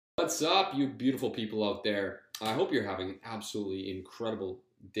What's up, you beautiful people out there? I hope you're having an absolutely incredible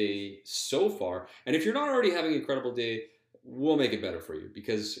day so far. And if you're not already having an incredible day, we'll make it better for you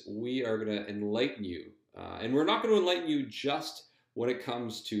because we are going to enlighten you. And we're not going to enlighten you just when it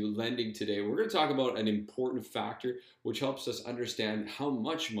comes to lending today. We're going to talk about an important factor which helps us understand how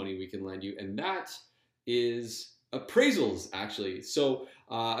much money we can lend you, and that is appraisals, actually. So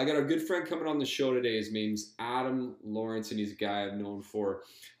I got a good friend coming on the show today. His name's Adam Lawrence, and he's a guy I've known for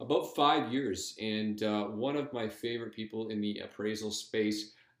about 5 years, and one of my favorite people in the appraisal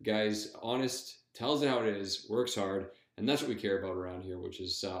space. Guy's honest, tells it how it is, works hard, and that's what we care about around here, which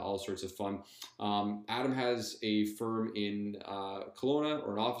is all sorts of fun. Adam has a firm in Kelowna,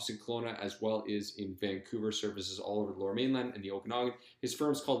 or an office in Kelowna, as well as in Vancouver, services all over the Lower Mainland and the Okanagan. His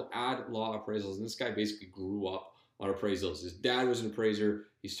firm's called Ad Law Appraisals, and this guy basically grew up on appraisals. His dad was an appraiser.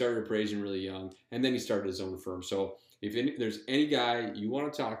 He started appraising really young, and then he started his own firm. So if there's any guy you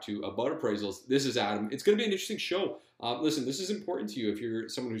want to talk to about appraisals, this is Adam. It's going to be an interesting show. Listen, this is important to you if you're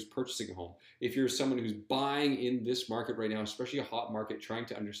someone who's purchasing a home. If you're someone who's buying in this market right now, especially a hot market, trying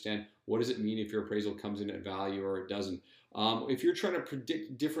to understand what does it mean if your appraisal comes in at value or it doesn't. If you're trying to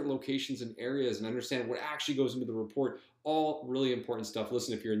predict different locations and areas and understand what actually goes into the report, all really important stuff.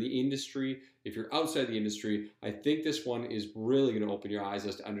 Listen, if you're in the industry, if you're outside the industry, I think this one is really going to open your eyes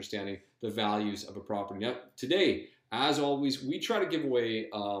as to understanding the values of a property. Now, today, as always, we try to give away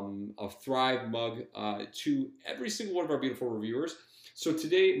a Thrive mug to every single one of our beautiful reviewers. So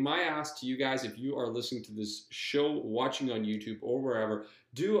today, my ask to you guys, if you are listening to this show, watching on YouTube or wherever,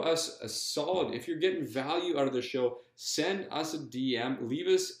 do us a solid. If you're getting value out of the show, send us a DM. Leave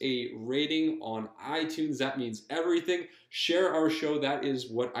us a rating on iTunes. That means everything. Share our show. That is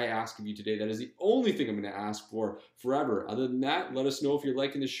what I ask of you today. That is the only thing I'm going to ask for forever. Other than that, let us know if you're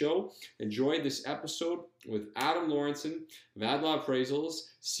liking the show. Enjoy this episode with Adam Lawrence of Ad Law Appraisals.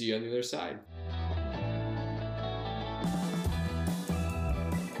 See you on the other side.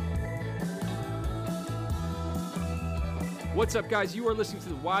 What's up, guys? You are listening to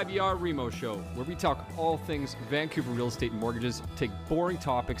the YBR Remo Show, where we talk all things Vancouver real estate and mortgages, take boring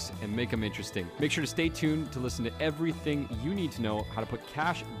topics and make them interesting. Make sure to stay tuned to listen to everything you need to know how to put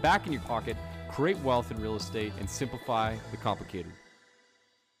cash back in your pocket, create wealth in real estate, and simplify the complicated.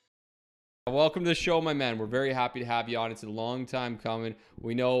 Welcome to the show, my man. We're very happy to have you on. It's a long time coming.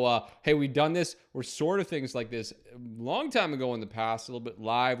 We know, hey, we've done this. We're sort of things like this a long time ago in the past, a little bit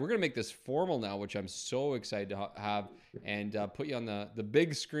live. We're going to make this formal now, which I'm so excited to have, and put you on the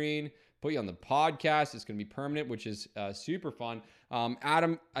big screen, put you on the podcast. It's going to be permanent, which is super fun.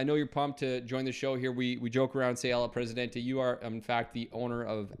 Adam, I know you're pumped to join the show here. We joke around and say, El Presidente, you are, in fact, the owner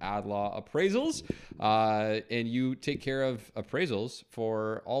of Ad Law Appraisals, and you take care of appraisals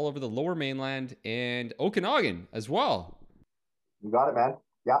for all over the Lower Mainland and Okanagan as well. You got it, man.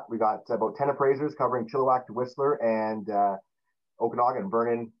 Yeah, we got about 10 appraisers covering Chilliwack to Whistler and Okanagan,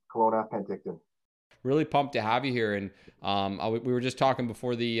 Vernon, Kelowna, Penticton. Really pumped to have you here, and we were just talking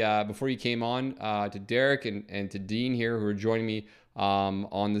before you came on to Derek and to Dean here, who are joining me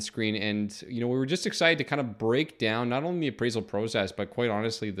on the screen, and we were just excited to kind of break down not only the appraisal process, but quite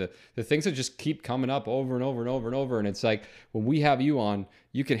honestly the things that just keep coming up over and over and over and over. And it's like, when we have you on,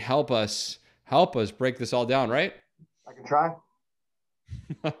 you can help us break this all down, right? I can try.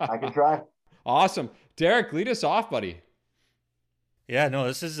 I can try. Awesome, Derek, lead us off, buddy. Yeah, no,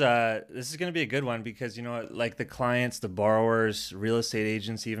 this is going to be a good one because, like the clients, the borrowers, real estate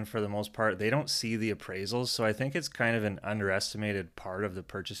agents, even for the most part, they don't see the appraisals. So I think it's kind of an underestimated part of the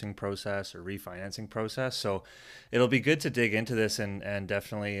purchasing process or refinancing process. So it'll be good to dig into this and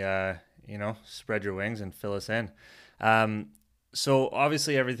definitely, spread your wings and fill us in. So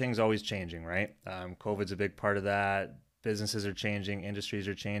obviously everything's always changing, right? COVID's a big part of that. Businesses are changing, industries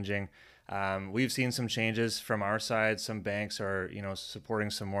are changing. We've seen some changes from our side. Some banks are, supporting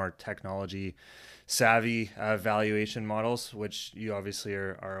some more technology savvy valuation models, which you obviously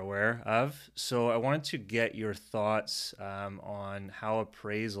are aware of. So I wanted to get your thoughts on how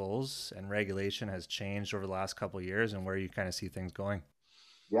appraisals and regulation has changed over the last couple of years and where you kind of see things going.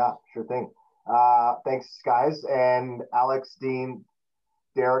 Yeah, sure thing. Thanks, guys. And Alex, Dean,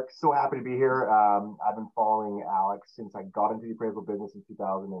 Derek, so happy to be here. I've been following Alex since I got into the appraisal business in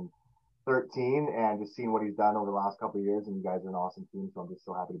 2013 and just seeing what he's done over the last couple of years. And you guys are an awesome team, so I'm just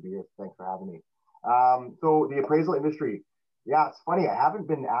so happy to be here. Thanks for having me. So the appraisal industry, yeah, it's funny. I haven't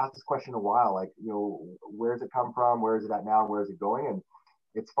been asked this question in a while. Like, where does it come from? Where is it at now? Where is it going? And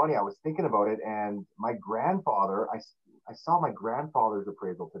it's funny. I was thinking about it, and my grandfather, I saw my grandfather's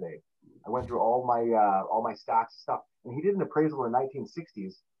appraisal today. I went through all my stacks of stuff, and he did an appraisal in the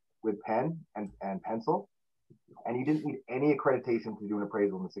 1960s with pen and pencil. And you didn't need any accreditation to do an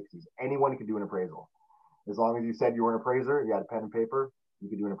appraisal in the 60s. Anyone could do an appraisal. As long as you said you were an appraiser, you had a pen and paper, you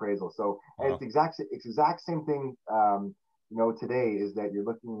could do an appraisal. So wow. And it's exact same thing, today is that you're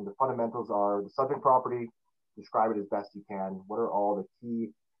looking, the fundamentals are the subject property, describe it as best you can. What are all the key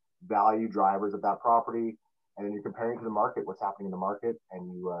value drivers of that property? And then you're comparing to the market, what's happening in the market,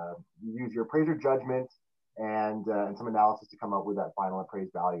 and you use your appraiser judgment and some analysis to come up with that final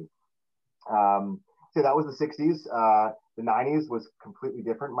appraised value. So that was the 60s. The 90s was completely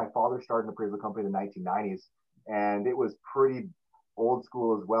different. My father started an appraisal company in the 1990s, and it was pretty old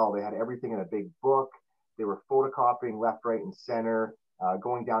school as well. They had everything in a big book. They were photocopying left, right, and center,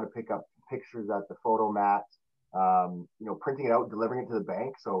 going down to pick up pictures at the photo mat, printing it out, delivering it to the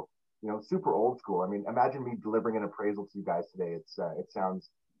bank. So, super old school. I mean, imagine me delivering an appraisal to you guys today. It sounds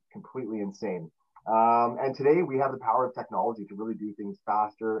completely insane. And today we have the power of technology to really do things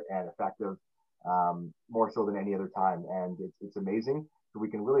faster and effective, more so than any other time. And it's amazing. So we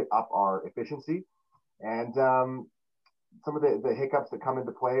can really up our efficiency. And some of the hiccups that come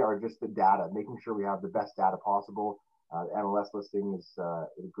into play are just the data, making sure we have the best data possible. MLS listing is a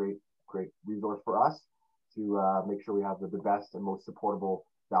great resource for us to make sure we have the best and most supportable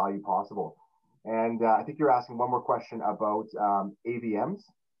value possible. And I think you're asking one more question about AVMs.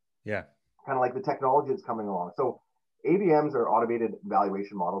 Yeah. Kind of like the technology that's coming along. So AVMs are automated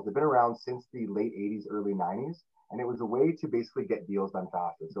valuation models. They've been around since the late 80s, early 90s, and it was a way to basically get deals done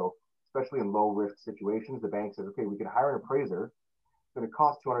faster. So especially in low risk situations, the bank says, okay, we can hire an appraiser. It's going to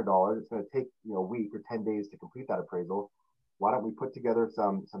cost $200. It's going to take a week or 10 days to complete that appraisal. Why don't we put together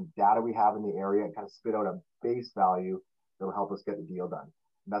some data we have in the area and kind of spit out a base value that will help us get the deal done?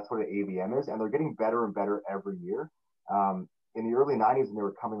 And that's what an AVM is, and they're getting better and better every year. In the early 90s, when they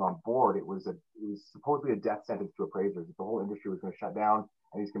were coming on board, it was supposedly a death sentence to appraisers. The whole industry was going to shut down,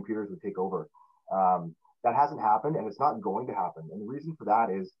 and these computers would take over. That hasn't happened, and it's not going to happen. And the reason for that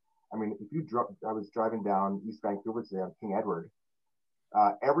is, I mean, I was driving down East Vancouver today on King Edward.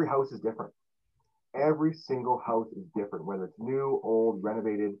 Every house is different. Every single house is different, whether it's new, old,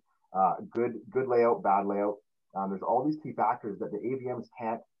 renovated, good layout, bad layout. There's all these key factors that the AVMs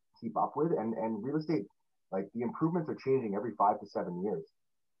can't keep up with, and real estate, like the improvements are changing every 5 to 7 years.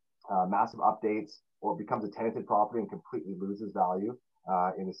 Massive updates, or it becomes a tenanted property and completely loses value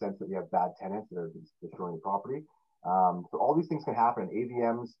in the sense that you have bad tenants that are destroying the property. So all these things can happen.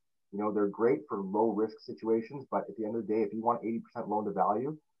 AVMs, they're great for low risk situations, but at the end of the day, if you want 80% loan to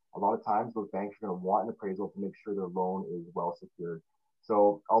value, a lot of times those banks are going to want an appraisal to make sure their loan is well secured.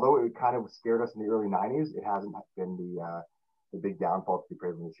 So although it kind of scared us in the early 90s, it hasn't been the big downfall to the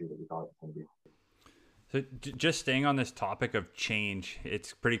appraisal industry that we thought it was going to be. So just staying on this topic of change,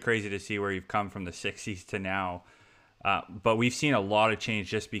 it's pretty crazy to see where you've come from the 60s to now. But we've seen a lot of change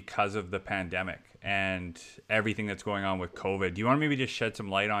just because of the pandemic and everything that's going on with COVID. Do you want to maybe just shed some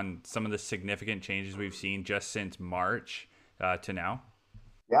light on some of the significant changes we've seen just since March to now?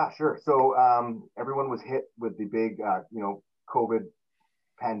 Yeah, sure. So everyone was hit with the big, COVID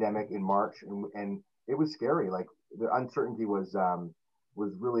pandemic in March, and it was scary. Like the uncertainty was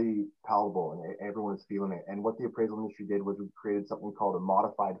really palatable, and everyone was feeling it. And what the appraisal industry did was we created something called a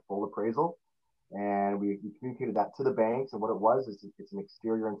modified full appraisal, and we communicated that to the banks. And what it was is it's an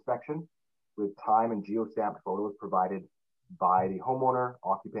exterior inspection with time and geo-stamped photos provided by the homeowner,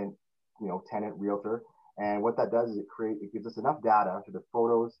 occupant, tenant, realtor. And what that does is it gives us enough data to the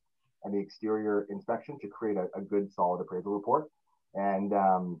photos and the exterior inspection to create a good, solid appraisal report. And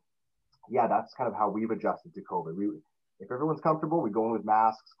that's kind of how we've adjusted to COVID. If everyone's comfortable, we go in with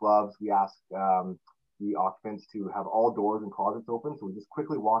masks, gloves. We ask the occupants to have all doors and closets open. So we just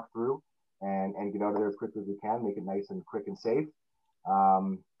quickly walk through and get out of there as quickly as we can, make it nice and quick and safe.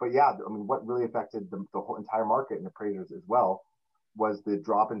 What really affected the whole entire market and appraisers as well was the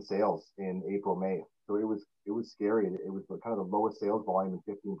drop in sales in April, May. So it was scary. It was kind of the lowest sales volume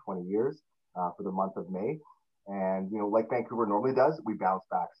in 15, 20 years for the month of May. And, like Vancouver normally does, we bounced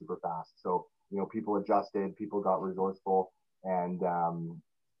back super fast. So, people adjusted, people got resourceful, and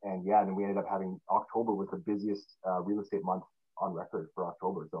then we ended up having October was the busiest real estate month on record for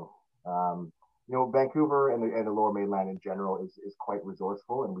October. So, Vancouver and the Lower Mainland in general is quite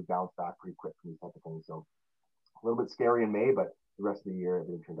resourceful, and we bounced back pretty quick from these type of things. So a little bit scary in May, but the rest of the year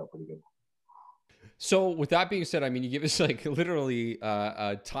everything turned out pretty good. So with that being said, I mean, you give us like literally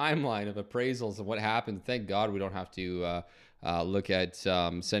a timeline of appraisals and what happened. Thank God we don't have to look at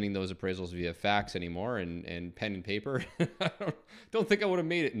sending those appraisals via fax anymore and pen and paper. I don't think I would have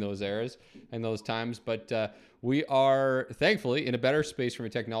made it in those eras and those times, but we are thankfully in a better space from a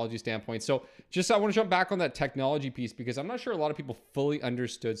technology standpoint. So I want to jump back on that technology piece because I'm not sure a lot of people fully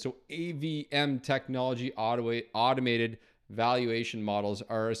understood. So AVM technology, automated valuation models,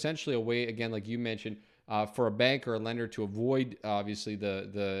 are essentially a way, again, like you mentioned, for a bank or a lender to avoid, obviously,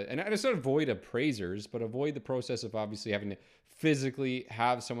 and it's not avoid appraisers, but avoid the process of obviously having to physically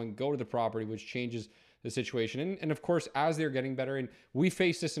have someone go to the property, which changes the situation. And of course, as they're getting better, and we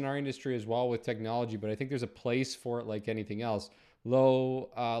face this in our industry as well with technology, but I think there's a place for it like anything else. Low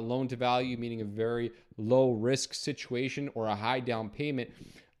loan to value, meaning a very low risk situation or a high down payment.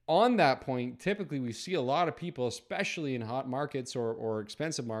 On that point, typically we see a lot of people, especially in hot markets or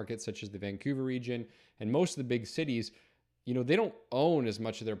expensive markets such as the Vancouver region and most of the big cities, they don't own as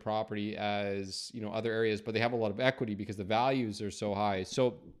much of their property as, other areas, but they have a lot of equity because the values are so high.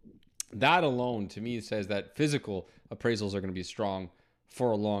 So that alone to me says that physical appraisals are going to be strong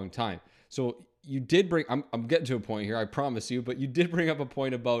for a long time. So you did bring, I'm getting to a point here, I promise you, but you did bring up a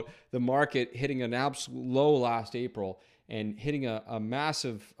point about the market hitting an absolute low last April and hitting a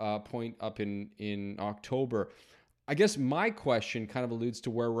massive point up in October. I guess my question kind of alludes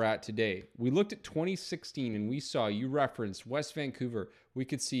to where we're at today. We looked at 2016 and we saw, you referenced West Vancouver. We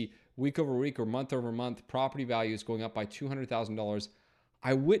could see week over week or month over month property values going up by $200,000.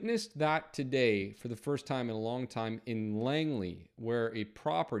 I witnessed that today for the first time in a long time in Langley, where a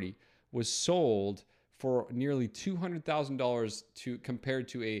property was sold for nearly $200,000 compared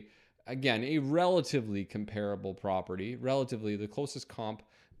to a relatively comparable property, relatively the closest comp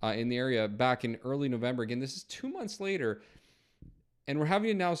in the area back in early November. Again, this is 2 months later, and we're having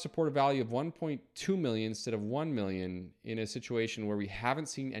to now support a value of $1.2 million instead of $1 million in a situation where we haven't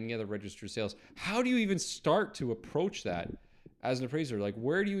seen any other registered sales. How do you even start to approach that as an appraiser? Like,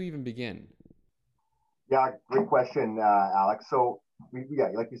 where do you even begin? Yeah, great question, Alex. So,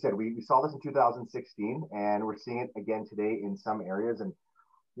 like you said, we saw this in 2016, and we're seeing it again today in some areas. And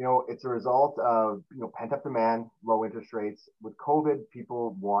it's a result of, pent-up demand, low interest rates. With COVID,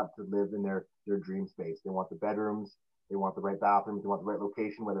 people want to live in their dream space. They want the bedrooms, they want the right bathrooms, they want the right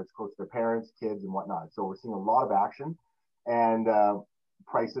location, whether it's close to their parents, kids, and whatnot. So we're seeing a lot of action, and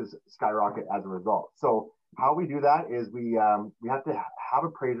prices skyrocket as a result. So how we do that is we have to have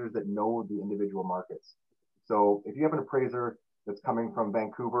appraisers that know the individual markets. So if you have an appraiser that's coming from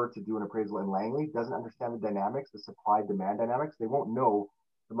Vancouver to do an appraisal in Langley, doesn't understand the dynamics, the supply-demand dynamics, they won't know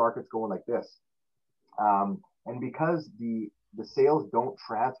the market's going like this. And because the sales don't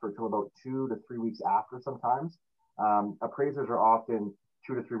transfer till about 2 to 3 weeks after sometimes, appraisers are often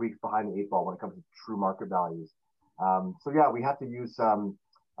 2 to 3 weeks behind the 8 ball when it comes to true market values. So yeah, we have to use some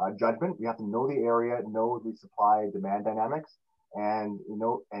judgment. We have to know the area, know the supply demand dynamics, and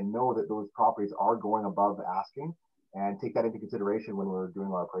know that those properties are going above asking, and take that into consideration when we're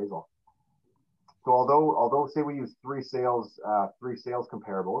doing our appraisal. So although say we use three sales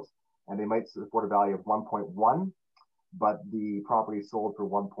comparables, and they might support a value of 1.1, but the property sold for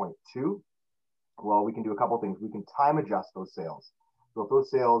 1.2, well, we can do a couple of things. We can time adjust those sales. So if those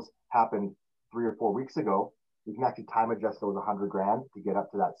sales happened 3 or 4 weeks ago, we can actually time adjust those $100,000 to get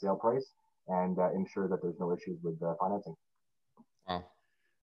up to that sale price and ensure that there's no issues with financing. Wow.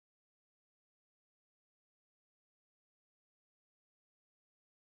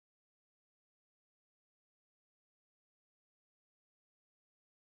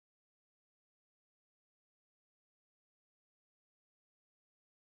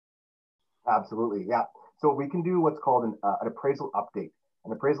 Absolutely, yeah. So we can do what's called an appraisal update.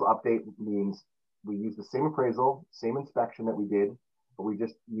 An appraisal update means we use the same appraisal, same inspection that we did, but we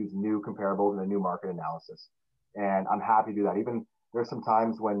just use new comparables and a new market analysis. And I'm happy to do that. Even there's some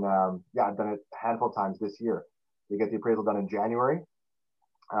times when, I've done it a handful of times this year. We get the appraisal done in January.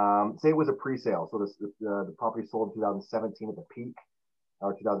 Say it was a pre-sale. So the property sold in 2017 at the peak,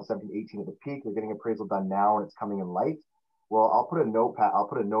 or 2017-18 at the peak. We're getting appraisal done now and it's coming in light. Well, I'll put a note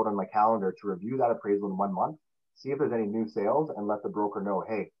on my calendar to review that appraisal in 1 month, see if there's any new sales, and let the broker know,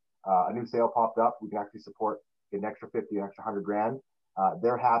 hey, a new sale popped up. We can actually support an extra 50, an extra $100,000.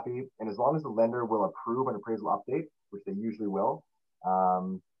 They're happy, and as long as the lender will approve an appraisal update, which they usually will,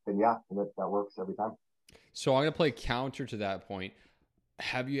 then yeah, that works every time. So I'm going to play counter to that point.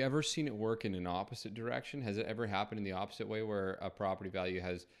 Have you ever seen it work in an opposite direction? Has it ever happened in the opposite way where a property value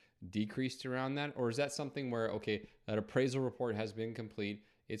has decreased around that? Or is that something where, okay, that appraisal report has been complete,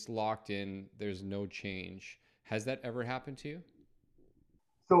 it's locked in, there's no change? Has that ever happened to you?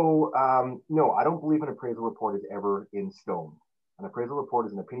 So no, I don't believe an appraisal report is ever in stone. An appraisal report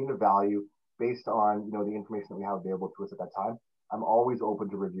is an opinion of value based on, you know, the information that we have available to us at that time, I'm always open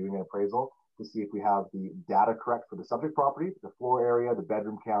to reviewing an appraisal to see if we have the data correct for the subject property, the floor area, the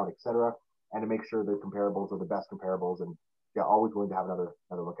bedroom count, etc., and to make sure the comparables are the best comparables. And yeah, always willing to have another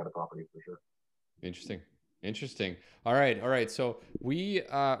look at a property for sure. Interesting. All right. So we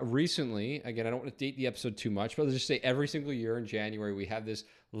recently, again, I don't want to date the episode too much, but let's just say every single year in January we have this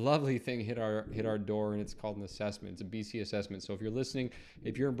lovely thing hit our door, and it's called an assessment. It's a BC assessment. So if you're listening,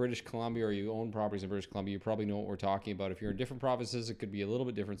 if you're in British Columbia or you own properties in British Columbia, you probably know what we're talking about. If you're in different provinces, it could be a little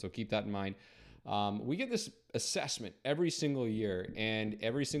bit different. So keep that in mind. We get this assessment every single year, and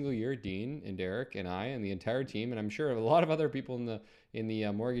every single year, Dean and Derek and I and the entire team, and I'm sure a lot of other people in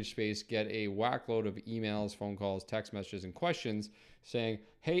the mortgage space get a whack load of emails, phone calls, text messages, and questions saying,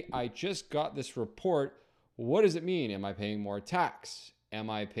 "Hey, I just got this report. What does it mean? Am I paying more tax? Am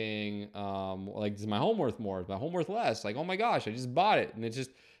I paying like, is my home worth more? Is my home worth less? Like, oh my gosh, I just bought it," and it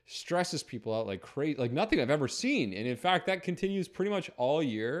just stresses people out like crazy, like nothing I've ever seen. And in fact, that continues pretty much all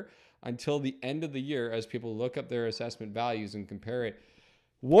year until the end of the year as people look up their assessment values and compare it.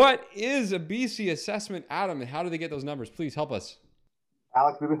 What is a BC assessment, Adam, and how do they get those numbers? Please help us.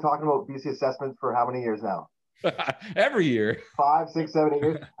 Alex, we've been talking about BC assessments for how many years now? Every year. 5, 6, 7, 8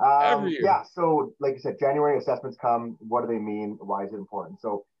 years. Every year. Yeah. So like you said, January assessments come. What do they mean? Why is it important?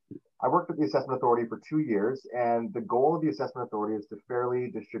 So I worked with the Assessment Authority for 2 years, and the goal of the Assessment Authority is to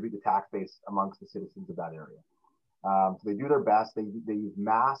fairly distribute the tax base amongst the citizens of that area. So they do their best. They use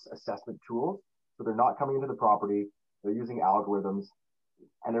mass assessment tools. So they're not coming into the property. They're using algorithms,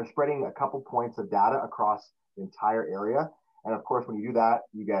 and they're spreading a couple points of data across the entire area. And of course, when you do that,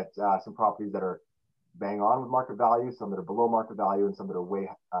 you get some properties that are bang on with market value, some that are below market value, and some that are way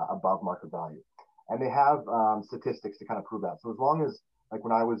above market value. And they have statistics to kind of prove that. So as long as, like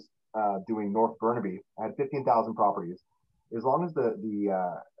when I was doing North Burnaby, I had 15,000 properties. As long as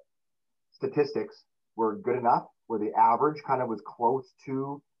the statistics were good enough, where the average kind of was close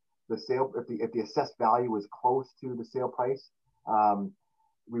to the sale, if the assessed value was close to the sale price,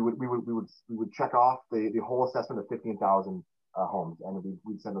 we would check off the whole assessment of 15,000 homes, and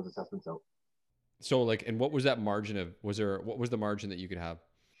we'd send those assessments out. So like, and what was that margin of? What was the margin that you could have?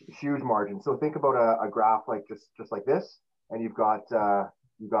 Huge margin. So think about a graph like just like this, and you've got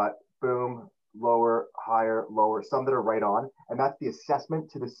boom, lower, higher, lower, some that are right on, and that's the assessment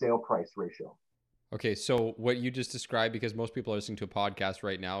to the sale price ratio. Okay, so what you just described, because most people are listening to a podcast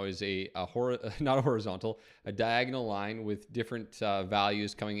right now, is not a horizontal, a diagonal line with different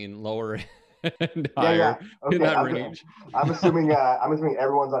values coming in lower and higher. Yeah. Okay. In that range. I'm assuming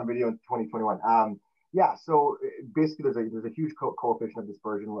everyone's on video in 2021. Yeah. So basically, there's a huge coefficient of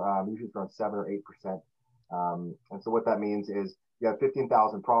dispersion. Usually it's around 7 or 8%. And so what that means is you have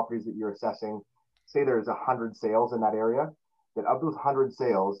 15,000 properties that you're assessing. Say there's 100 sales in that area. That of those 100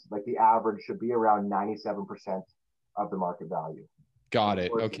 sales, like the average should be around 97% of the market value. Got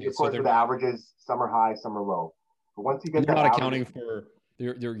it. Course, okay. Of course, with averages, some are high, some are low. But once you get they're that, not accounting for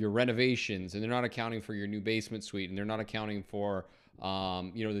your renovations, and they're not accounting for your new basement suite, and they're not accounting for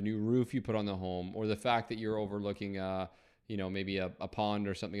the new roof you put on the home, or the fact that you're overlooking maybe a pond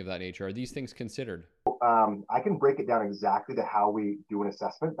or something of that nature. Are these things considered? I can break it down exactly to how we do an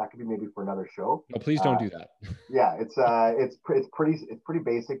assessment. That could be maybe for another show. No, please don't do that. Yeah, it's pretty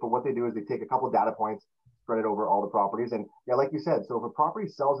basic. But what they do is they take a couple of data points, spread it over all the properties, and yeah, like you said, so if a property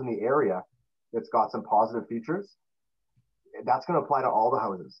sells in the area that's got some positive features, that's going to apply to all the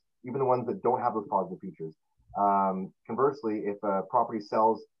houses, even the ones that don't have those positive features. Conversely, if a property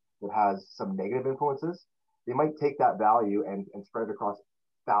sells that has some negative influences, they might take that value and spread it across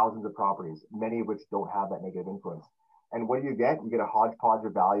thousands of properties, many of which don't have that negative influence. And what do you get? You get a hodgepodge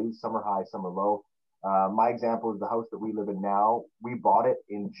of values. Some are high, some are low. My example is the house that we live in now. We bought it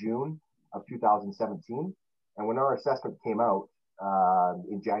in June of 2017. And when our assessment came out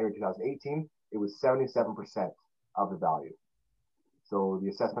in January 2018, it was 77% of the value. So the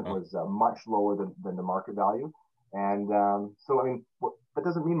assessment was much lower than the market value. And so, I mean, that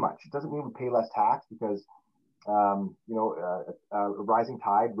doesn't mean much. It doesn't mean we pay less tax because a rising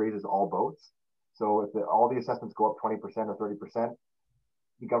tide raises all boats. So if all the assessments go up 20% or 30%,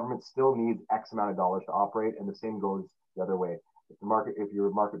 the government still needs X amount of dollars to operate, and the same goes the other way. If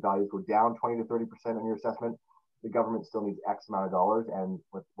your market values go down 20 to 30% on your assessment, the government still needs X amount of dollars. And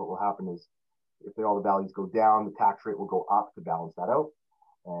what will happen is, if all the values go down, the tax rate will go up to balance that out,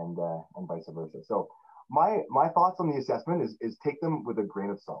 and vice versa. So my thoughts on the assessment is take them with a grain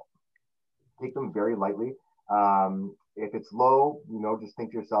of salt. Take them very lightly. If it's low, just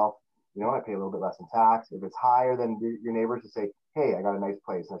think to yourself, I pay a little bit less in tax. If it's higher than your neighbors, to say, hey, I got a nice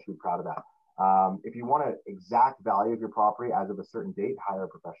place, and I should be proud of that. If you want an exact value of your property as of a certain date, hire a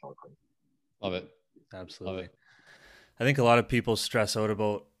professional appraiser. Love it. Absolutely. I think a lot of people stress out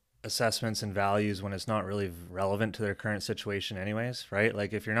about assessments and values when it's not really relevant to their current situation anyways, right?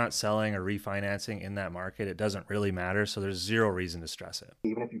 Like if you're not selling or refinancing in that market, it doesn't really matter. So there's zero reason to stress it.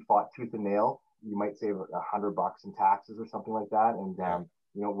 Even if you fought tooth and nail, you might save $100 in taxes or something like that. And,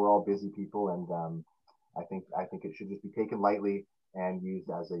 you know, we're all busy people. And I think it should just be taken lightly and used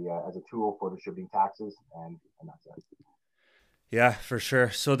as a tool for distributing taxes. And that's it. Yeah, for sure.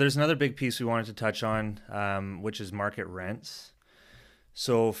 So there's another big piece we wanted to touch on, which is market rents.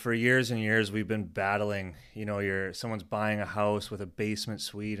 So for years and years, we've been battling, you know, someone's buying a house with a basement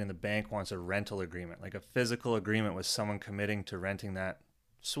suite and the bank wants a rental agreement, like a physical agreement with someone committing to renting that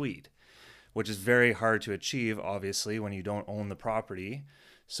suite, which is very hard to achieve, obviously, when you don't own the property.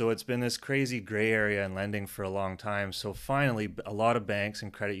 So it's been this crazy gray area in lending for a long time. So finally, a lot of banks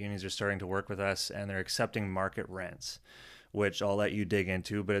and credit unions are starting to work with us and they're accepting market rents, which I'll let you dig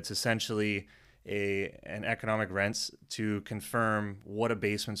into, but it's essentially an economic rents to confirm what a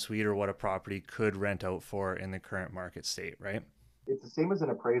basement suite or what a property could rent out for in the current market state, right? It's the same as an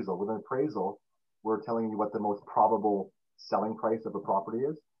appraisal. With an appraisal, we're telling you what the most probable selling price of a property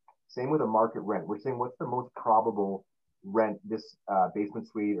is. Same with a market rent. We're saying what's the most probable rent this basement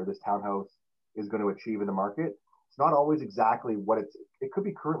suite or this townhouse is going to achieve in the market. It's not always exactly what it could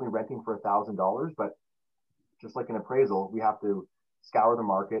be currently renting for $1,000, but just like an appraisal, we have to scour the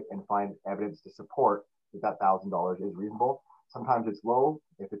market and find evidence to support that $1,000 is reasonable. Sometimes it's low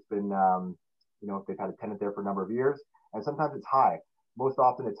if it's been, you know, if they've had a tenant there for a number of years, and sometimes it's high. Most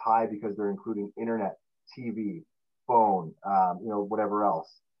often it's high because they're including internet, TV, phone, you know, whatever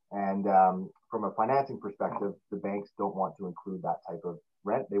else. And from a financing perspective, the banks don't want to include that type of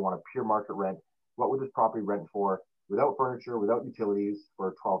rent. They want a pure market rent. What would this property rent for without furniture, without utilities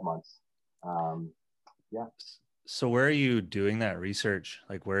for 12 months? Yeah. So where are you doing that research?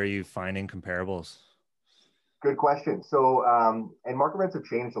 Like where are you finding comparables? Good question. So, and market rents have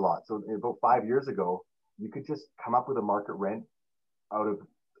changed a lot. So about 5 years ago, you could just come up with a market rent out of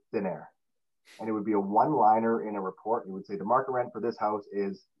thin air. And it would be a one-liner in a report. It would say the market rent for this house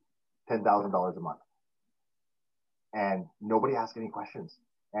is $10,000 a month. And nobody asked any questions.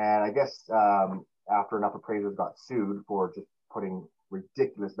 And I guess after enough appraisers got sued for just putting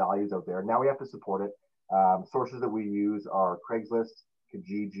ridiculous values out there, now we have to support it. Sources that we use are Craigslist,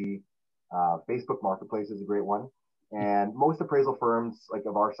 Kijiji, Facebook Marketplace is a great one. And most appraisal firms, like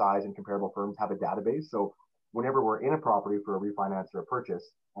of our size and comparable firms, have a database. So whenever we're in a property for a refinance or a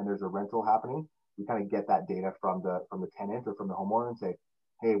purchase and there's a rental happening, we kind of get that data from the tenant or from the homeowner and say,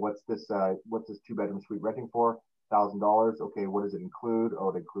 hey, what's this 2-bedroom suite renting for? $1,000. Okay, what does it include? Oh,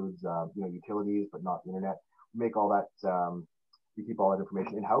 it includes you know, utilities, but not the internet. We make all that. We keep all that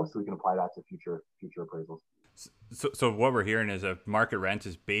information in house so we can apply that to future appraisals. So what we're hearing is a market rent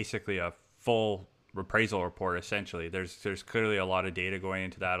is basically a full appraisal report. Essentially, there's clearly a lot of data going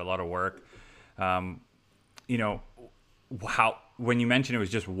into that, a lot of work. You know, how when you mentioned it was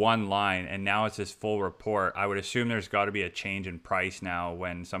just one line and now it's this full report, I would assume there's got to be a change in price now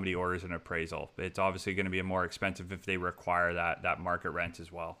when somebody orders an appraisal. It's obviously going to be more expensive if they require that market rent as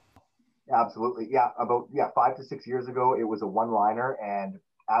well. Absolutely. Yeah. About 5 to 6 years ago, it was a one-liner, and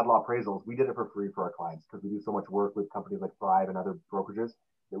AdLaw appraisals, we did it for free for our clients because we do so much work with companies like Thrive and other brokerages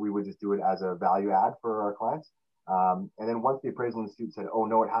that we would just do it as a value add for our clients. And then once the appraisal institute said, oh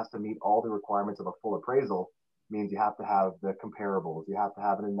no, it has to meet all the requirements of a full appraisal, means you have to have the comparables, you have to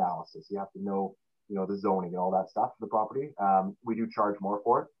have an analysis, you have to know, you know, the zoning and all that stuff for the property. We do charge more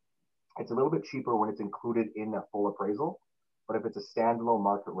for it. It's a little bit cheaper when it's included in a full appraisal. But if it's a standalone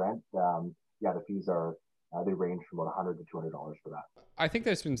market rent, the fees are they range from about $100 to $200 for that. I think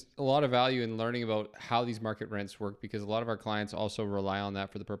there's been a lot of value in learning about how these market rents work because a lot of our clients also rely on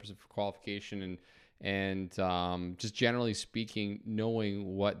that for the purpose of qualification and just generally speaking, knowing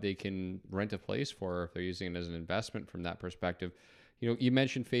what they can rent a place for if they're using it as an investment from that perspective. You know, you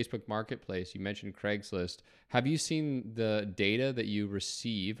mentioned Facebook Marketplace, you mentioned Craigslist. Have you seen the data that you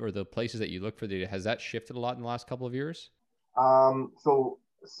receive or the places that you look for data? Has that shifted a lot in the last couple of years? So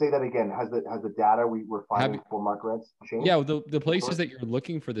say that again. Has the data we're finding for market rents changed? Yeah, the places that you're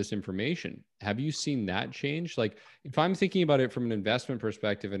looking for this information, have you seen that change? Like if I'm thinking about it from an investment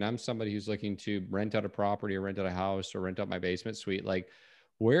perspective and I'm somebody who's looking to rent out a property or rent out a house or rent out my basement suite, like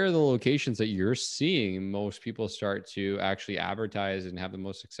where are the locations that you're seeing most people start to actually advertise and have the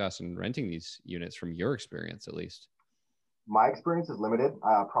most success in renting these units from your experience, at least? My experience is limited.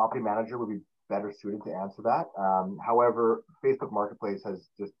 Property manager would be better suited to answer that. However, Facebook Marketplace has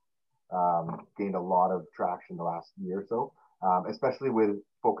just gained a lot of traction the last year or so, especially with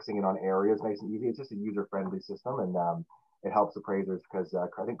focusing in on areas nice and easy. It's just a user-friendly system, and it helps appraisers because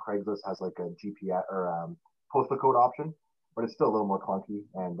I think Craigslist has like a GPS or postal code option, but it's still a little more clunky.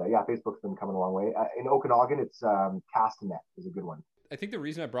 And yeah, Facebook's been coming a long way. In Okanagan, it's Castanet is a good one. I think the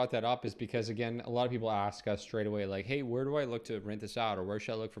reason I brought that up is because, again, a lot of people ask us straight away, like, hey, where do I look to rent this out? Or where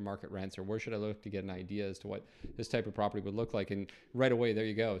should I look for market rents? Or where should I look to get an idea as to what this type of property would look like? And right away, there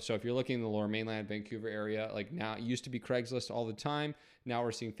you go. So if you're looking in the Lower Mainland, Vancouver area, like now, it used to be Craigslist all the time. Now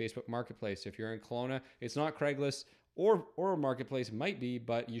we're seeing Facebook Marketplace. If you're in Kelowna, it's not Craigslist or a marketplace, might be,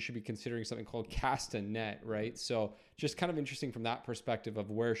 but you should be considering something called Castanet, right? So just kind of interesting from that perspective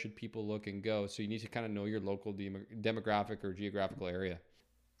of where should people look and go. So you need to kind of know your local demographic or geographical area.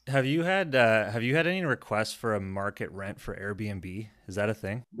 Have you had any requests for a market rent for Airbnb? Is that a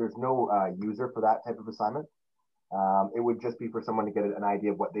thing? There's no user for that type of assignment. It would just be for someone to get an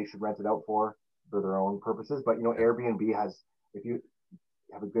idea of what they should rent it out for their own purposes. But Airbnb has, if you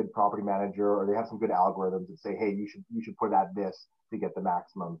have a good property manager or they have some good algorithms that say, hey, you should put at this to get the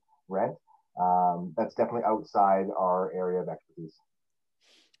maximum rent. That's definitely outside our area of expertise.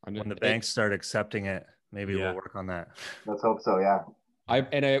 When the banks start accepting it, maybe we'll work on that. Let's hope so. Yeah.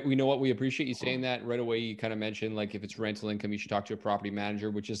 We know what, we appreciate you saying that right away. You kind of mentioned, like, if it's rental income, you should talk to a property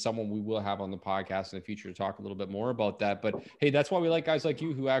manager, which is someone we will have on the podcast in the future to talk a little bit more about that. But hey, that's why we like guys like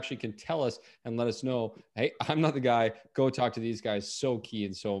you who actually can tell us and let us know, hey, I'm not the guy, go talk to these guys. So key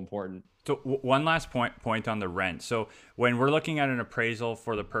and so important. So one last point on the rent. So when we're looking at an appraisal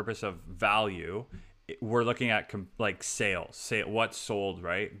for the purpose of value, we're looking at like sales, say what's sold,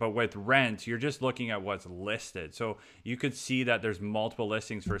 right? But with rent, you're just looking at what's listed. So you could see that there's multiple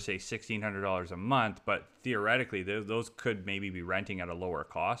listings for, say, $1,600 a month, but theoretically those could maybe be renting at a lower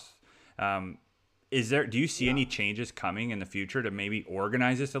cost. Do you see any changes coming in the future to maybe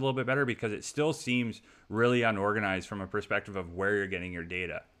organize this a little bit better? Because it still seems really unorganized from a perspective of where you're getting your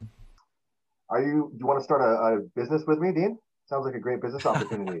data. Do you want to start a business with me, Dean? Sounds like a great business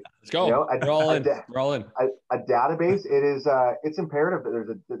opportunity. Let's go. We're all in. We're all in. A database. It is. It's imperative that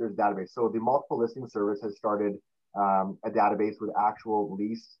there's a database. So the multiple listing service has started a database with actual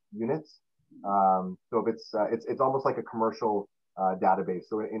lease units. So if it's almost like a commercial database.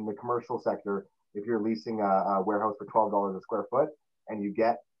 So in the commercial sector, if you're leasing a warehouse for $12 a square foot and you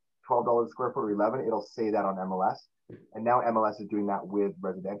get $12 a square foot or 11, it'll say that on MLS. And now MLS is doing that with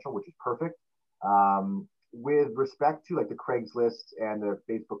residential, which is perfect. With respect to like the Craigslist and the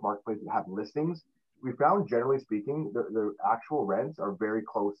Facebook Marketplace that have listings, we found, generally speaking, the actual rents are very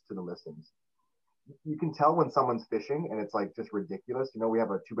close to the listings. You can tell when someone's fishing and it's like just ridiculous. We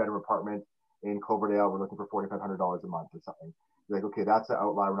have a 2-bedroom apartment in Cloverdale. We're looking for $4,500 a month or something. You're like, okay, that's an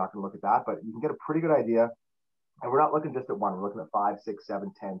outlier. We're not going to look at that, but you can get a pretty good idea. And we're not looking just at one. We're looking at 5, 6,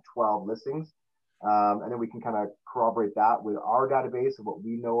 7, 10, 12 listings. And then we can kind of corroborate that with our database of what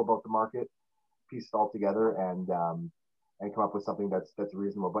we know about the market, piece it all together and come up with something that's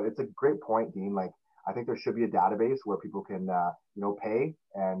reasonable. But it's a great point, Dean. Like, I think there should be a database where people can pay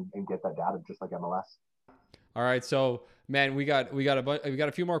and get that data just like MLS. All right, so man, we got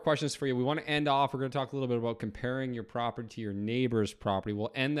a few more questions for you. We want to end off. We're going to talk a little bit about comparing your property to your neighbor's property.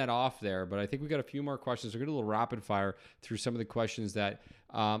 We'll end that off there, but I think we got a few more questions. We're going to do a little rapid fire through some of the questions that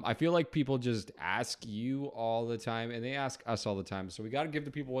I feel like people just ask you all the time, and they ask us all the time. So we got to give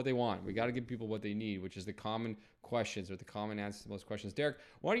the people what they want. We got to give people what they need, which is the common questions or the common answers to those questions. Derek,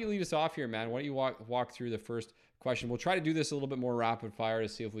 why don't you lead us off here, man? Why don't you walk through the first question? We'll try to do this a little bit more rapid fire to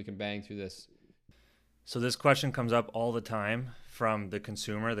see if we can bang through this. So this question comes up all the time from the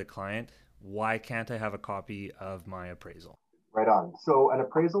consumer, the client. Why can't I have a copy of my appraisal? Right on. So an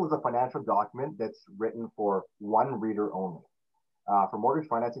appraisal is a financial document that's written for one reader only. For mortgage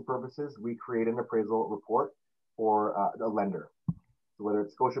financing purposes, we create an appraisal report for a lender. So whether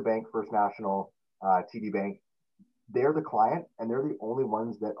it's Scotiabank, First National, TD Bank, they're the client and they're the only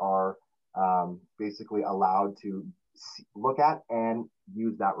ones that are basically allowed to look at and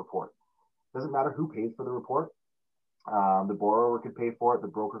use that report. Doesn't matter who pays for the report. The borrower could pay for it. The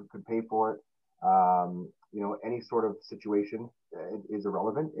broker could pay for it. Any sort of situation is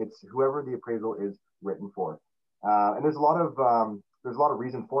irrelevant. It's whoever the appraisal is written for. And there's a lot of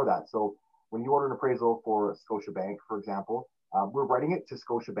reason for that. So when you order an appraisal for Scotiabank, for example, we're writing it to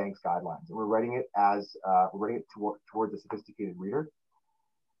Scotiabank's guidelines, and we're writing it towards a sophisticated reader.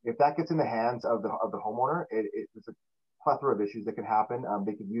 If that gets in the hands of the homeowner, it's a plethora of issues that can happen.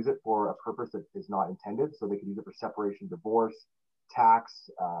 They could use it for a purpose that is not intended. So they could use it for separation, divorce, tax,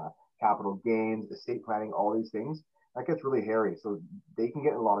 capital gains, estate planning, all these things. That gets really hairy. So they can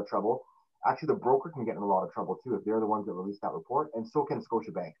get in a lot of trouble. Actually, the broker can get in a lot of trouble too if they're the ones that release that report, and so can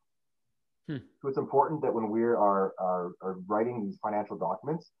Scotiabank. So it's important that when we are writing these financial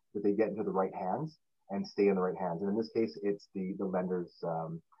documents, that they get into the right hands and stay in the right hands. And in this case, it's the lender's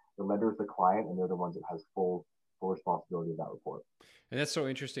the client, and they're the ones that has full responsibility of that report. And that's so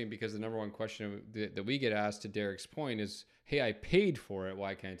interesting because the number one question that we get asked, to Derek's point, is, hey, I paid for it.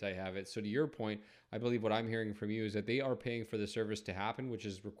 Why can't I have it? So to your point, I believe what I'm hearing from you is that they are paying for the service to happen, which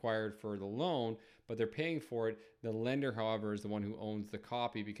is required for the loan, but they're paying for it. The lender, however, is the one who owns the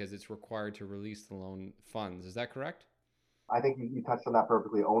copy because it's required to release the loan funds. Is that correct? I think you touched on that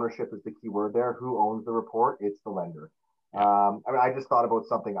perfectly. Ownership is the key word there. Who owns the report? It's the lender. Yeah. I mean, I just thought about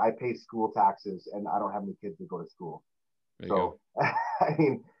something. I pay school taxes, and I don't have any kids that go to school. So, I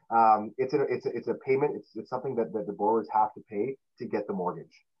mean, it's a payment. It's something that the borrowers have to pay to get the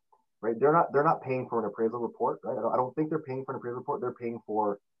mortgage, right? They're not paying for an appraisal report, right? I don't think they're paying for an appraisal report. They're paying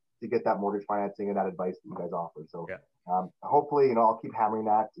to get that mortgage financing and that advice that you guys offer. So, hopefully, I'll keep hammering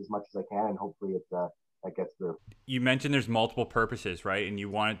that as much as I can, and hopefully that gets through. You mentioned there's multiple purposes, right? And you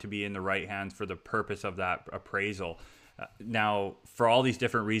want it to be in the right hands for the purpose of that appraisal. Now, for all these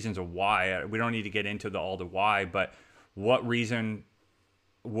different reasons of why, we don't need to get into all the why, but what reason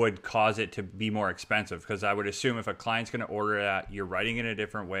would cause it to be more expensive? Because I would assume if a client's going to order that, you're writing it a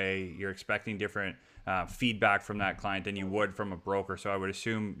different way, you're expecting different feedback from that client than you would from a broker. So I would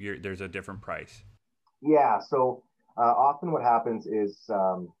assume there's a different price. Yeah. So often what happens is,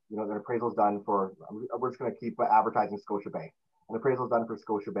 an appraisal is done for, we're just going to keep advertising Scotiabank. An appraisal is done for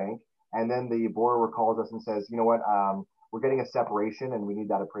Scotiabank. And then the borrower calls us and says, you know what, we're getting a separation and we need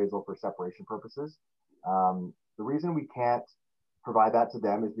that appraisal for separation purposes. The reason we can't provide that to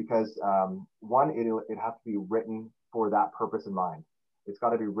them is because, one, it has to be written for that purpose in mind. It's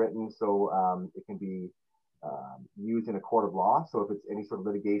got to be written so it can be used in a court of law. So if it's any sort of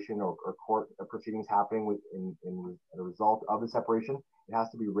litigation or court proceedings happening in a result of the separation, it has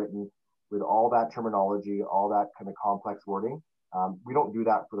to be written with all that terminology, all that kind of complex wording. We don't do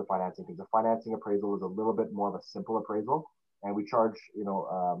that for the financing because the financing appraisal is a little bit more of a simple appraisal, and we charge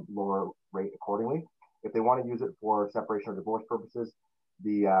lower rate accordingly. If they want to use it for separation or divorce purposes,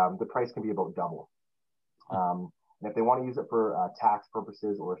 the price can be about double. And if they want to use it for tax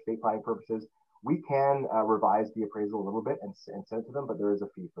purposes or estate planning purposes, we can revise the appraisal a little bit and send it to them, but there is a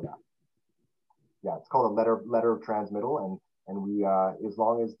fee for that. Yeah, it's called a letter of transmittal, and we as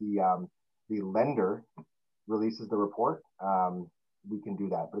long as the lender releases the report, we can do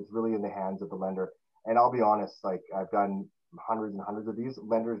that. But it's really in the hands of the lender. And I'll be honest, like I've done hundreds and hundreds of these.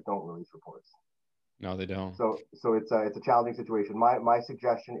 Lenders don't release reports. No, they don't. So it's a challenging situation. My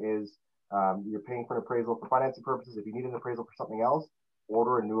suggestion is you're paying for an appraisal for financing purposes. If you need an appraisal for something else,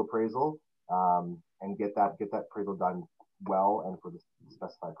 order a new appraisal and get that appraisal done well and for the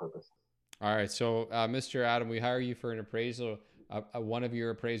specified purpose. All right. So, Mr. Adam, we hire you for an appraisal. One of your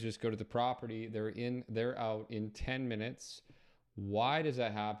appraisers go to the property. They're out in 10 minutes. Why does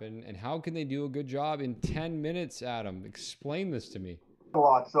that happen? And how can they do a good job in 10 minutes, Adam? Explain this to me. A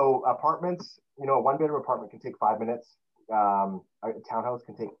lot. So apartments, a 1-bedroom apartment can take 5 minutes. A townhouse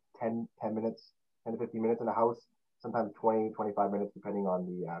can take 10 minutes, 10 to 15 minutes in a house, sometimes 20, 25 minutes, depending on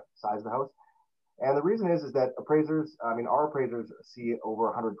the size of the house. And the reason is that our appraisers see over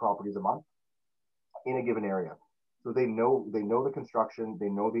 100 properties a month in a given area. So they know the construction, they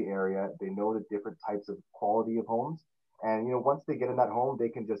know the area, they know the different types of quality of homes. And, once they get in that home, they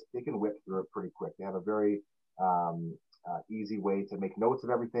can whip through it pretty quick. They have a very easy way to make notes of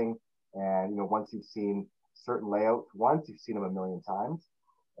everything. And, once you've seen certain layouts, you've seen them a million times.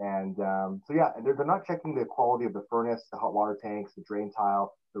 And and they're not checking the quality of the furnace, the hot water tanks, the drain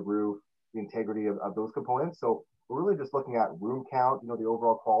tile, the roof, the integrity of those components. So we're really just looking at room count, the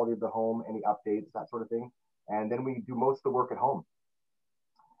overall quality of the home, any updates, that sort of thing. And then we do most of the work at home.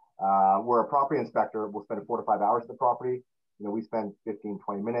 Where a property inspector will spend 4 to 5 hours at the property. We spend 15,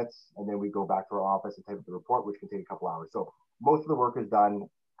 20 minutes, and then we go back to our office and type up the report, which can take a couple hours. So most of the work is done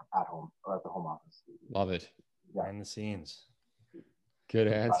at home or at the home office. Love it. Yeah. Behind the scenes. Good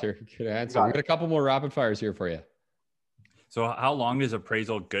answer. Good answer. We got a couple more rapid fires here for you. So how long is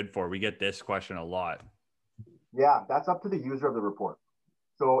appraisal good for? We get this question a lot. Yeah, that's up to the user of the report.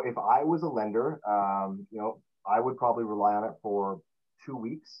 So if I was a lender, I would probably rely on it for 2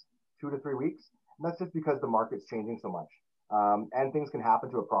 weeks, 2 to 3 weeks. And that's just because the market's changing so much. And things can happen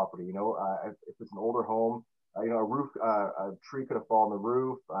to a property. If it's an older home, a tree could have fallen on the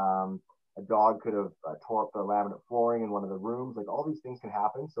roof. A dog could have tore up the laminate flooring in one of the rooms. Like all these things can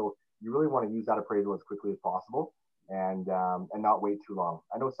happen. So you really want to use that appraisal as quickly as possible and not wait too long.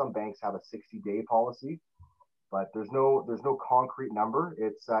 I know some banks have a 60-day policy, but there's no concrete number.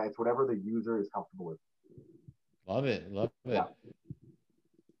 It's whatever the user is comfortable with. Love it. Love it. Yeah.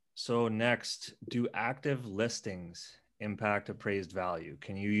 So next, do active listings impact appraised value?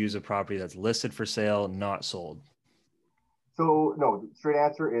 Can you use a property that's listed for sale, not sold? So no, the straight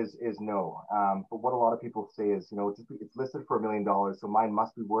answer is no. But what a lot of people say is, it's listed for $1 million, so mine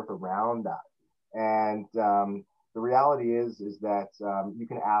must be worth around that. And the reality is that you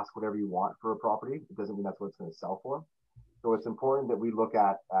can ask whatever you want for a property. It doesn't mean that's what it's going to sell for. So it's important that we look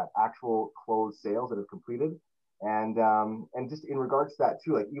at actual closed sales that have completed, and just in regards to that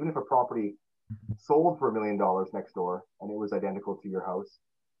too, like even if a property sold for $1 million next door and it was identical to your house,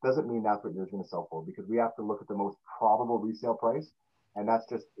 doesn't mean that's what yours is going to sell for, because we have to look at the most probable resale price, and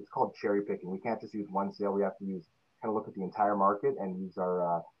it's called cherry picking. We can't just use one sale. We have to look at the entire market and use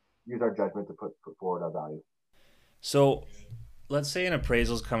our judgment to put forward our value. So let's say an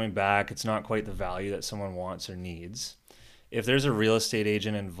appraisal is coming back. It's not quite the value that someone wants or needs. If there's a real estate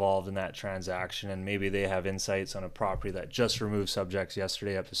agent involved in that transaction and maybe they have insights on a property that just removed subjects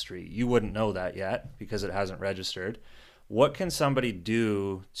yesterday up the street, you wouldn't know that yet because it hasn't registered. What can somebody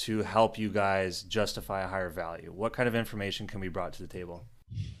do to help you guys justify a higher value? What kind of information can be brought to the table?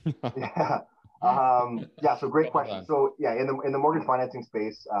 So great question. So yeah, in the mortgage financing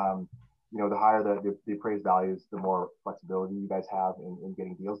space, the higher the appraised values, the more flexibility you guys have in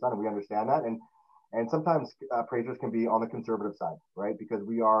getting deals done, and we understand that. And sometimes appraisers can be on the conservative side, right? Because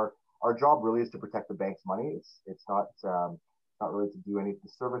our job really is to protect the bank's money. It's not really to do any. The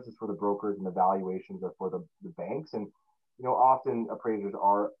services for the brokers and the valuations are for the banks. And often appraisers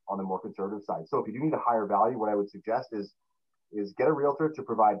are on the more conservative side. So if you do need a higher value, what I would suggest is get a realtor to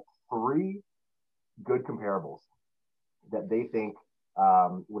provide 3 good comparables that they think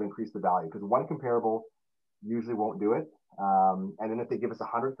would increase the value. Because one comparable usually won't do it. And then if they give us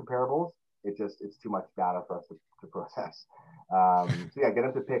 100 comparables, it's too much data for us to process. So yeah, get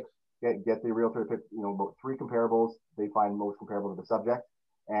them to get the realtor to pick, about 3 comparables they find most comparable to the subject,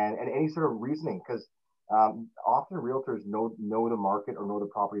 and any sort of reasoning, because often realtors know the market or know the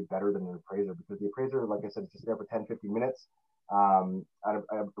property better than an appraiser, because the appraiser, like I said, is just there for 10-15 minutes. A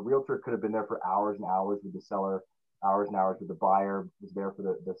realtor could have been there for hours and hours with the seller, hours and hours with the buyer, was there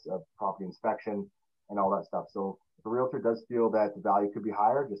for this property inspection and all that stuff. So if a realtor does feel that the value could be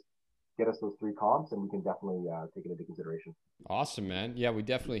higher, just get us those 3 comps and we can definitely take it into consideration. Awesome, man. Yeah, we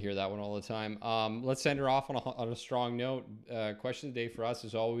definitely hear that one all the time. Let's send her off on a strong note. Question of the day for us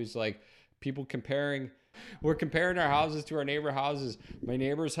is always like people we're comparing our houses to our neighbor houses. My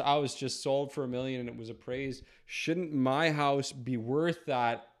neighbor's house just sold for $1 million and it was appraised. Shouldn't my house be worth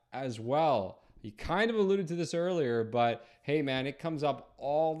that as well? You kind of alluded to this earlier, but hey, man, it comes up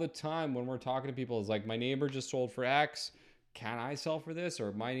all the time when we're talking to people. It's like, my neighbor just sold for X. Can I sell for this?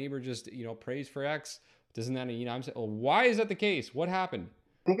 Or my neighbor just, praised for X. Doesn't that, I'm saying, well, why is that the case? What happened?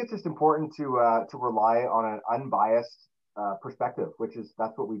 I think it's just important to rely on an unbiased perspective,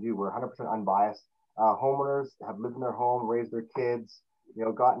 that's what we do. We're 100% unbiased. Homeowners have lived in their home, raised their kids,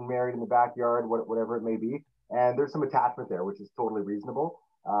 gotten married in the backyard, whatever it may be. And there's some attachment there, which is totally reasonable.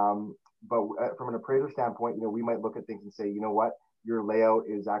 But from an appraiser standpoint, we might look at things and say, you know what, your layout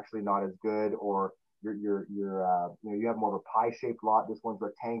is actually not as good, or you have more of a pie-shaped lot. This one's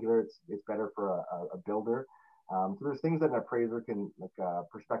rectangular. It's better for a builder. So there's things that an appraiser can,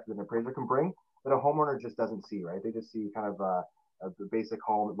 perspective that an appraiser can bring that a homeowner just doesn't see, right? They just see kind of a basic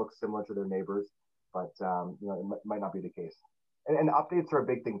home. It looks similar to their neighbors, but it might not be the case. And updates are a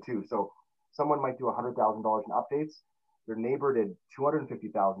big thing too. So someone might do $100,000 in updates. Their neighbor did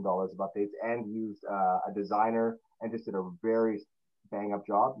 $250,000 of updates and used a designer and just did a very bang up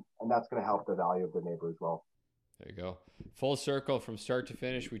job, and that's going to help the value of the neighbor as well. There you go. Full circle from start to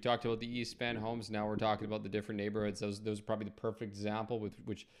finish. We talked about the East Van homes. Now we're talking about the different neighborhoods. Those are probably the perfect example, with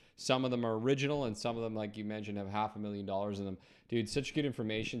which some of them are original and some of them, like you mentioned, have $500,000 in them. Dude, such good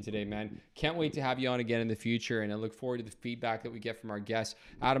information today, man. Can't wait to have you on again in the future, and I look forward to the feedback that we get from our guests.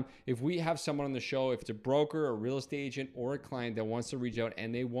 Adam, if we have someone on the show, if it's a broker, a real estate agent, or a client that wants to reach out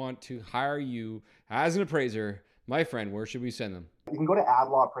and they want to hire you as an appraiser, my friend, where should we send them? You can go to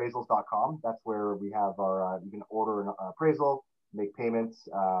adlawappraisals.com. That's where we have you can order an appraisal, make payments,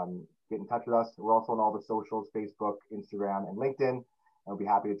 get in touch with us. We're also on all the socials, Facebook, Instagram, and LinkedIn. I'll be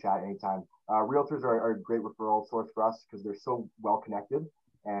happy to chat anytime. Realtors are a great referral source for us because they're so well connected,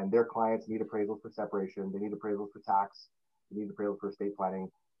 and their clients need appraisals for separation. They need appraisals for tax. They need appraisals for estate planning,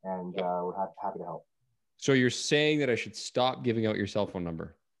 and we're happy to help. So you're saying that I should stop giving out your cell phone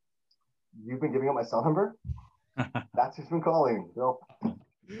number? You've been giving out my cell number? That's who's been calling, Bill.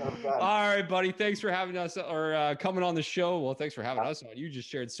 Okay. All right, buddy. Thanks for having us or coming on the show. Well, thanks for having us on. You just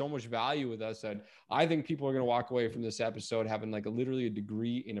shared so much value with us, and I think people are going to walk away from this episode having like literally a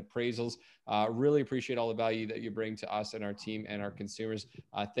degree in appraisals. Really appreciate all the value that you bring to us and our team and our consumers.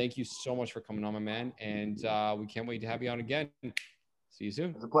 Thank you so much for coming on, my man, and we can't wait to have you on again. See you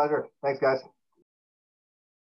soon. It's a pleasure. Thanks, guys.